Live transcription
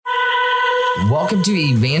Welcome to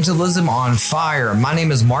Evangelism on Fire. My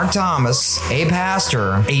name is Mark Thomas, a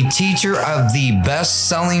pastor, a teacher of the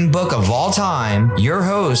best-selling book of all time, your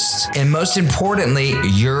host, and most importantly,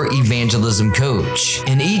 your evangelism coach.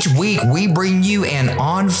 And each week, we bring you an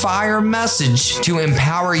on-fire message to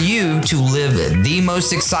empower you to live the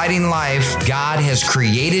most exciting life God has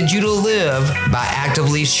created you to live by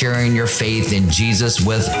actively sharing your faith in Jesus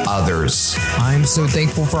with others. I'm so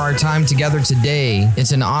thankful for our time together today.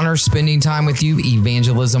 It's an honor spending time with you,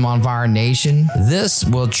 Evangelism on Fire Nation. This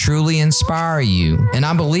will truly inspire you, and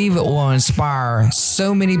I believe it will inspire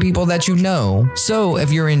so many people that you know. So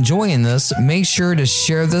if you're enjoying this, make sure to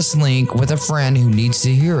share this link with a friend who needs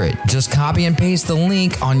to hear it. Just copy and paste the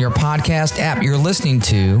link on your podcast app you're listening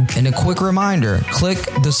to. And a quick reminder, click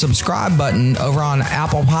the subscribe button over on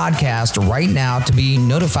Apple Podcast right now to be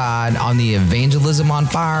notified on the Evangelism on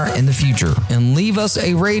Fire in the future. And leave us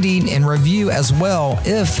a rating and review as well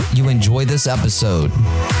if you enjoy this episode.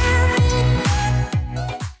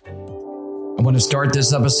 I want to start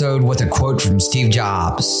this episode with a quote from Steve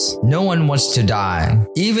Jobs. No one wants to die.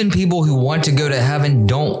 Even people who want to go to heaven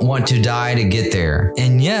don't want to die to get there.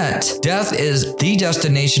 And yet, death is the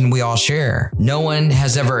destination we all share. No one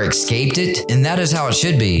has ever escaped it, and that is how it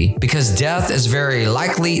should be, because death is very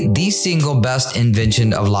likely the single best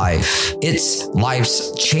invention of life. It's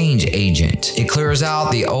life's change agent. It clears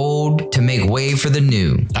out the old to make way for the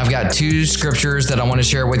new. I've got two scriptures that I want to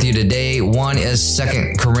share with you today. One is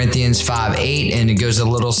 2 Corinthians 5:8. And it goes a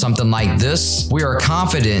little something like this. We are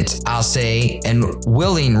confident, I'll say, and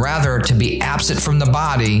willing rather to be absent from the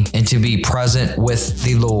body and to be present with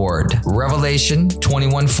the Lord. Revelation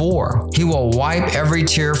 21:4. He will wipe every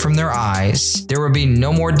tear from their eyes. There will be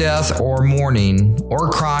no more death or mourning or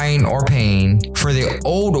crying or pain, for the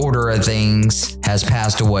old order of things has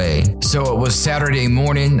passed away. So it was Saturday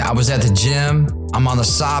morning. I was at the gym. I'm on the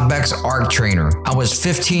Cybex Arc Trainer. I was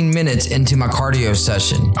 15 minutes into my cardio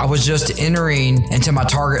session. I was just entering into my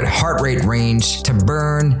target heart rate range to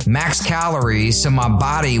burn max calories so my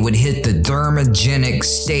body would hit the thermogenic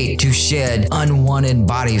state to shed unwanted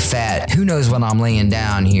body fat. Who knows when I'm laying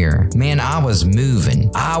down here? Man, I was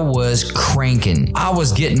moving. I was cranking. I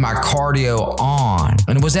was getting my cardio on.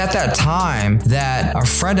 And it was at that time that a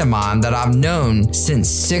friend of mine that I've known since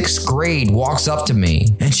 6th grade walks up to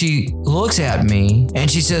me and she looks at me and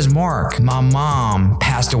she says, Mark, my mom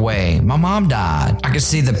passed away. My mom died. I could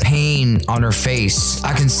see the pain on her face.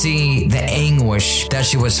 I can see the anguish that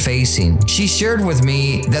she was facing. She shared with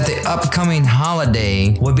me that the upcoming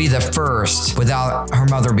holiday would be the first without her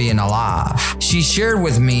mother being alive. She shared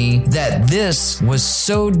with me that this was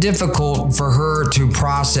so difficult for her to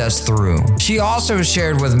process through. She also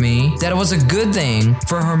shared with me that it was a good thing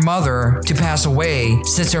for her mother to pass away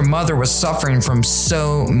since her mother was suffering from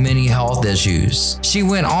so many health issues. She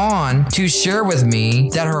went on to share with me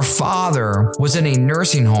that her father was in a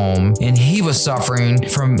nursing home and he was suffering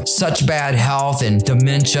from such bad health and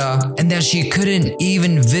dementia, and that she couldn't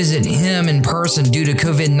even visit him in person due to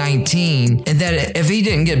COVID-19, and that if he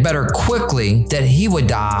didn't get better quickly, that he would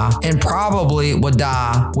die and probably would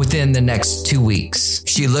die within the next 2 weeks.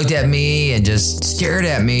 She looked at me and just stared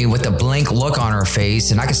at me with a blank look on her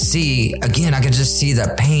face, and I could just see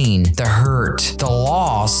the pain, the hurt, the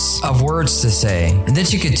loss of words to say. And then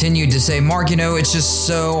she continued to say, Mark, it's just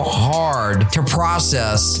so hard to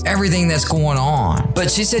process everything that's going on.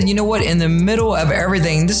 But she said, you know what? In the middle of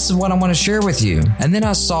everything, this is what I want to share with you. And then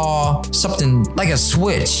I saw something like a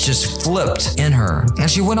switch just flipped in her. And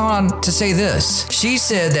she went on to say this. She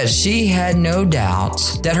said that she had no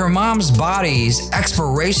doubt that her mom's body's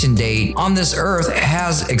expiration date on this earth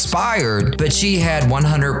has expired, but she had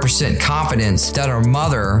 100% confidence that her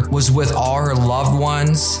mother was with all her loved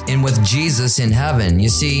ones and with Jesus in heaven. You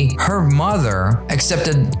see, her mother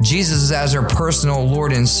accepted Jesus as her personal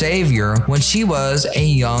Lord and Savior when she was a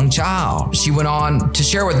young child. She went on to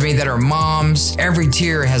share with me that her mom's every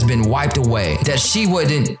tear has been wiped away, that she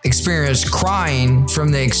wouldn't experience crying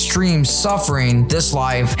from the extreme suffering this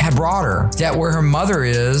life had brought her, that where her mother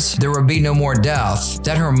is, there would be no more death,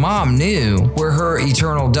 that her mom knew where her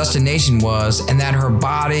eternal destination was, and that her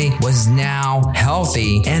body was now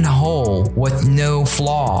healthy and whole with no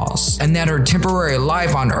flaws, and that her temporary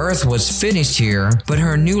life on earth was finished here, but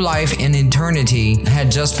her new life in eternity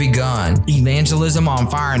had just begun. Evangelism on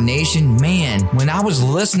Fire Nation, man, when I was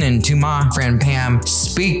listening to my friend Pam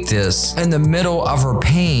speak this in the middle of her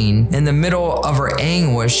pain, in the middle of her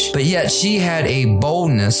anguish, but yet she had a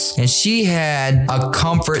boldness and she had a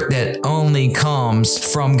comfort that only comes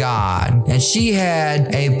from God. And she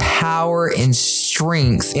had a power and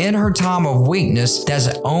strength in her time time of weakness that's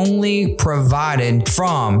only provided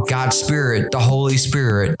from God's Spirit, the Holy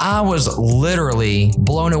Spirit. I was literally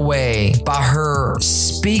blown away by her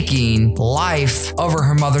speaking life over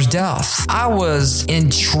her mother's death. I was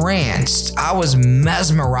entranced. I was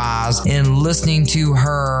mesmerized in listening to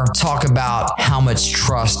her talk about how much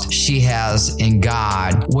trust she has in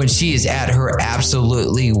God when she is at her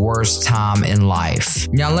absolutely worst time in life.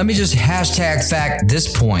 Now, let me just hashtag fact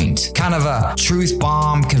this point, kind of a truth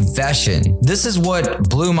bomb confession. This is what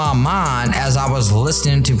blew my mind as I was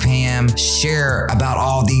listening to Pam share about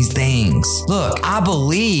all these things. Look, I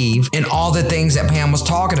believe in all the things that Pam was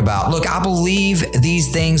talking about. Look, I believe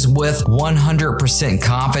these things with 100%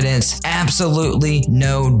 confidence, absolutely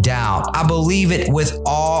no doubt. I believe it with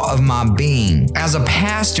all of my being. As a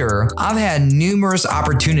pastor, I've had numerous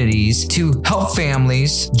opportunities to help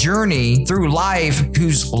families journey through life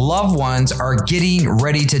whose loved ones are getting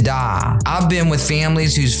ready to die. I've been with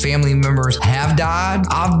families whose family members have died.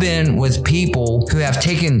 I've been with people who have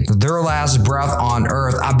taken their last breath on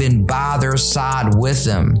earth. I've been by their side with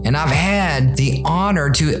them. And I've had the honor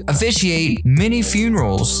to officiate many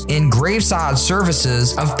funerals and graveside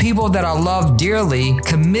services of people that I love dearly,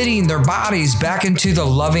 committing their bodies back into the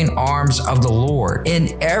loving arms of the Lord.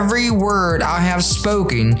 In every word I have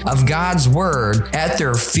spoken of God's word at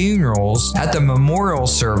their funerals, at the memorial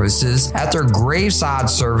services, at their graveside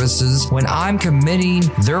services, when I'm committing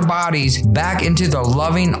their bodies back into the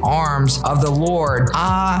loving arms of the Lord,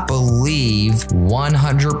 I believe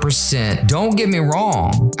 100%. Don't get me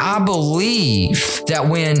wrong. I believe that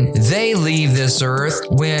when they leave this earth,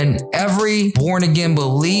 when every born again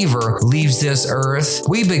believer leaves this earth,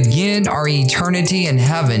 we begin our eternity in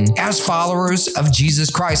heaven as followers of Jesus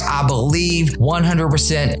Christ. I believe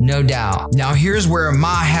 100%, no doubt. Now, here's where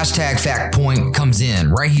my hashtag fact point comes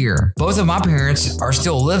in right here. Both of my parents are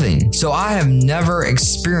still living, so I have never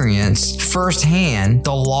experienced firsthand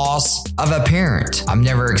the loss of a parent. I've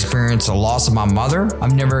never experienced the loss of my mother.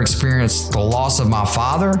 I've never experienced the loss of my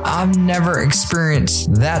father. I've never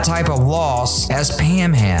experienced that type of loss as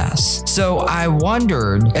Pam has. So I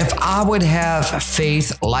wondered if I would have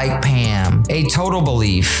faith like Pam, a total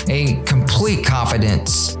belief, a complete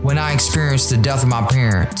confidence when I experience the death of my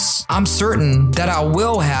parents. I'm certain that I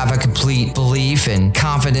will have a complete belief and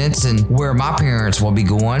confidence in where my parents will be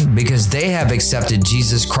going because they have accepted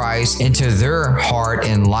Jesus Christ into their heart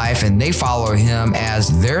and life and they follow him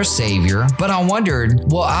as their savior. But I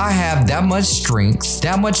wondered, will I have that much strength,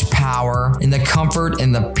 that much power, and the comfort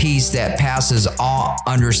and the peace that passes all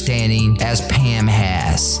understanding as Pam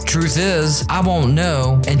has? Truth is, I won't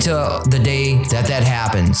know until the day that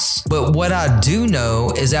happens. But what I do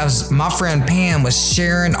know is as my friend Pam was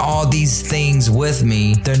sharing all these things with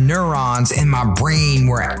me, the neurons in my brain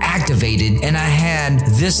were activated and I had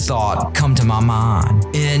this thought come to my mind.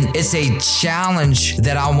 And it's a challenge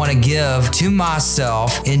that I want to give to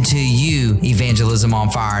myself and to you, Evangelism on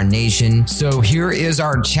Fire Nation. So here is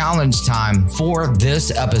our challenge time for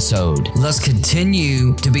this episode. Let's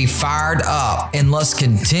continue to be fired up and let's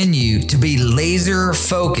continue to be laser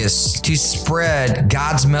focused to spread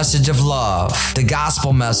God's message of love, the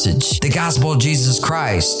gospel message, the gospel of Jesus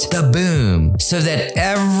Christ, the boom, so that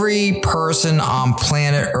every person on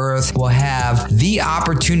planet Earth will have the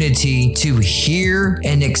opportunity to hear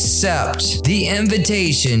and accept the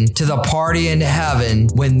invitation to the party in heaven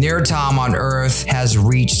when their time on earth has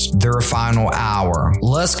reached their final hour.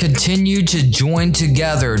 Let's continue to join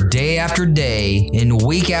together day after day and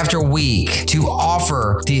week after week to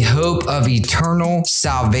offer the hope of eternal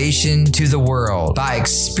salvation to the world by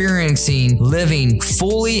experiencing living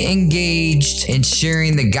fully engaged in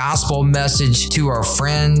sharing the gospel message to our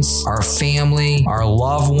friends, our family, our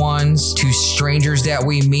loved ones, to strangers that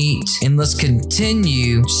we meet. And let's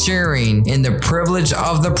continue sharing in the privilege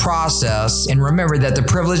of the process. And remember that the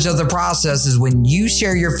privilege of the process is when you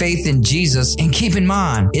share your faith in Jesus. And keep in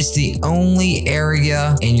mind, it's the only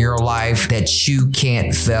area in your life that you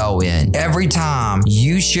can't fail in. Every time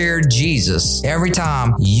you share Jesus, every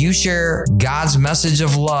time you share God's message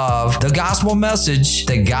of love, the gospel message,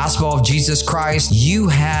 the gospel of Jesus Christ, you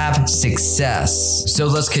have success. So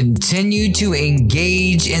let's continue to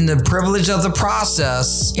engage in the privilege of the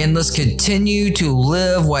process and let's continue to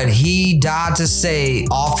live what he died to say,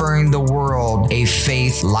 offering the world a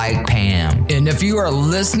faith like Pam. And if you are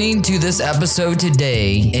listening to this episode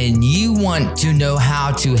today and you want to know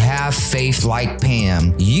how to have faith like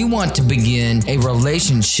Pam, you want to begin a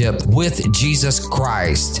relationship with Jesus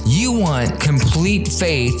Christ, you want complete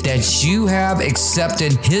faith that you have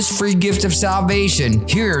accepted his free gift of salvation,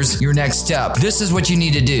 here's your next step. This is what you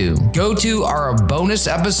need to do. Go to our bonus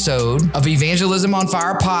episode of Evangelism on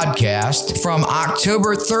Fire podcast from October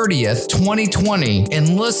October 30th, 2020,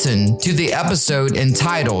 and listen to the episode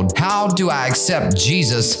entitled, How Do I Accept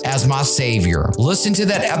Jesus as My Savior? Listen to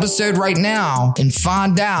that episode right now and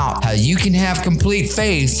find out how you can have complete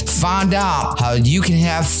faith. Find out how you can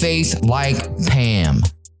have faith like Pam.